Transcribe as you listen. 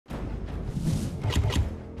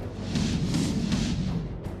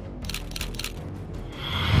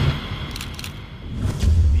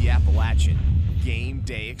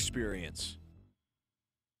Gameday experience.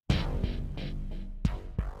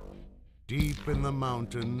 Deep in the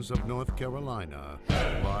mountains of North Carolina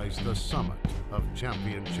lies the summit of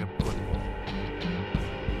championship football.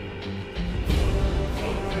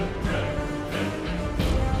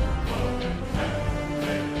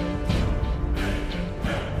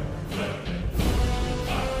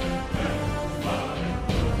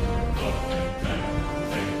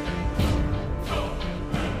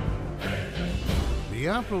 The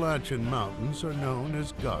Appalachian Mountains are known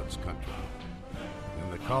as God's country. In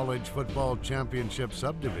the College Football Championship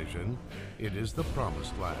subdivision, it is the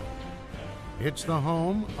Promised Land. It's the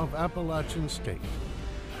home of Appalachian State.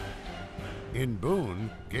 In Boone,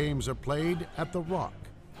 games are played at The Rock,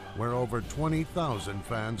 where over 20,000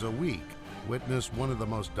 fans a week witness one of the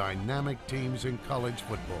most dynamic teams in college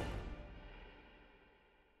football.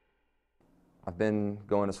 I've been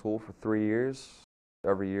going to school for 3 years.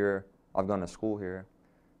 Every year I've gone to school here.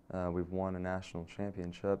 We've won a national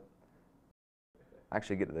championship. I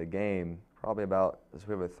actually get to the game probably about, if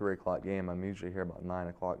we have a 3 o'clock game, I'm usually here about 9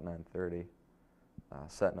 o'clock, 9:30,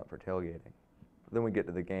 setting up for tailgating. Then we get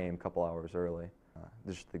to the game a couple hours early.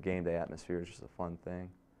 Just the game day atmosphere is just a fun thing.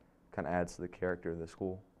 Kind of adds to the character of the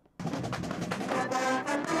school. Go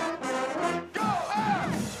out!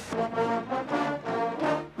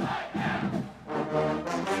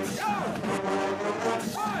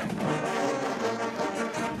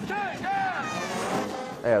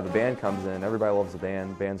 Yeah, the band comes in. Everybody loves the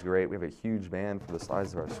band. Band's great. We have a huge band for the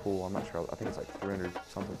size of our school. I'm not sure. I think it's like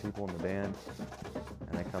 300-something people in the band.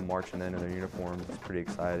 And they come marching in their uniforms. It's pretty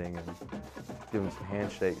exciting. And give them some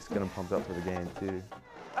handshakes, get them pumped up for the game, too.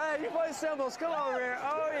 Hey, you play cymbals. Come over here.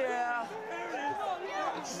 Oh, yeah.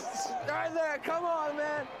 Right there. Come on,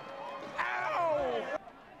 man. Ow!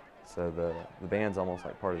 So the band's almost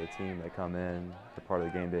like part of the team. They come in. They're part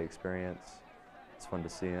of the game day experience. It's fun to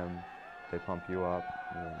see them. They pump you up.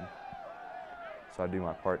 And so I do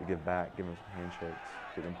my part to give back, give them some handshakes,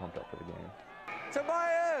 get them pumped up for the game.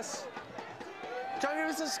 Tobias! Come give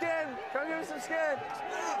me some skin. Come give me some skin.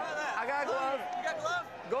 I got a glove. You got a glove?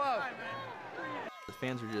 Glove. The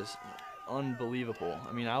fans are just unbelievable.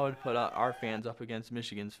 I mean, I would put our fans up against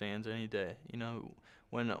Michigan's fans any day. You know,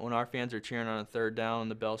 when our fans are cheering on a third down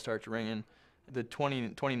and the bell starts ringing, the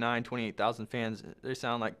 28,000 fans, they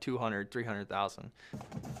sound like 200, 300,000.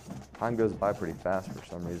 Time goes by pretty fast for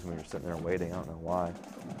some reason when you're sitting there waiting. I don't know why.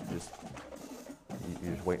 You're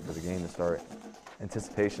just waiting for the game to start.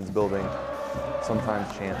 Anticipation's building. Sometimes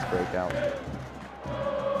chants break out.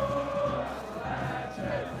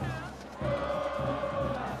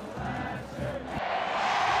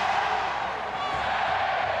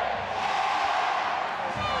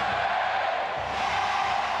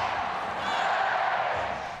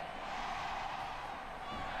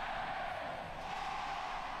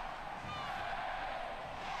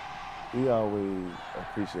 We always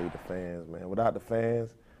appreciate the fans, man. Without the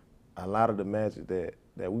fans, a lot of the magic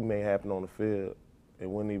that we may happen on the field, it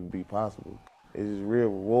wouldn't even be possible. It's just real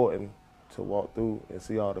rewarding to walk through and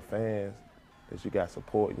see all the fans that you got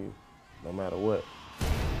supporting you no matter what.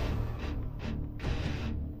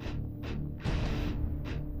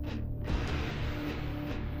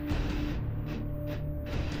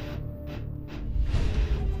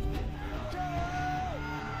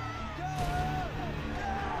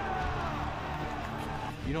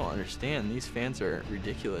 You don't understand, these fans are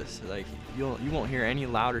ridiculous. Like, you won't hear any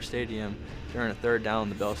louder stadium during a third down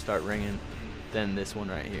and the bells start ringing than this one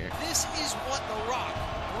right here. This is what The Rock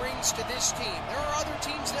brings to this team. There are other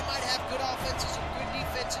teams that might have good offenses and good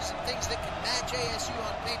defenses and things that can match ASU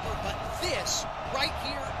on paper, but this right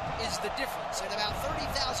here is the difference. And about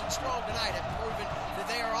 30,000 strong tonight have proven that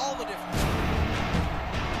they are all the difference.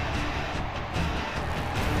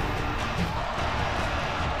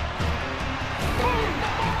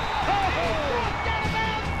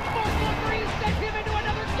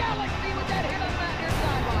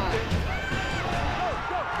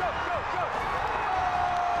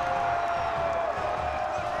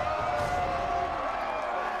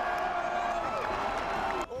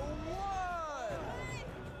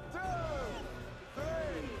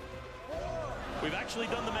 We've actually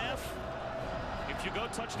done the math. If you go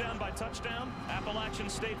touchdown by touchdown, Appalachian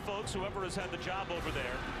State folks, whoever has had the job over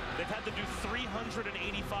there, they've had to do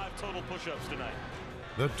 385 total push-ups tonight.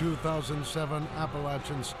 The 2007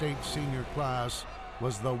 Appalachian State senior class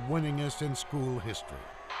was the winningest in school history.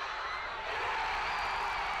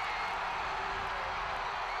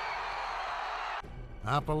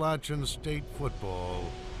 Appalachian State football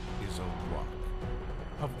is a rock,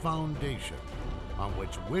 a foundation on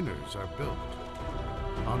which winners are built,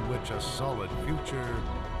 on which a solid future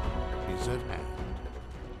is at hand.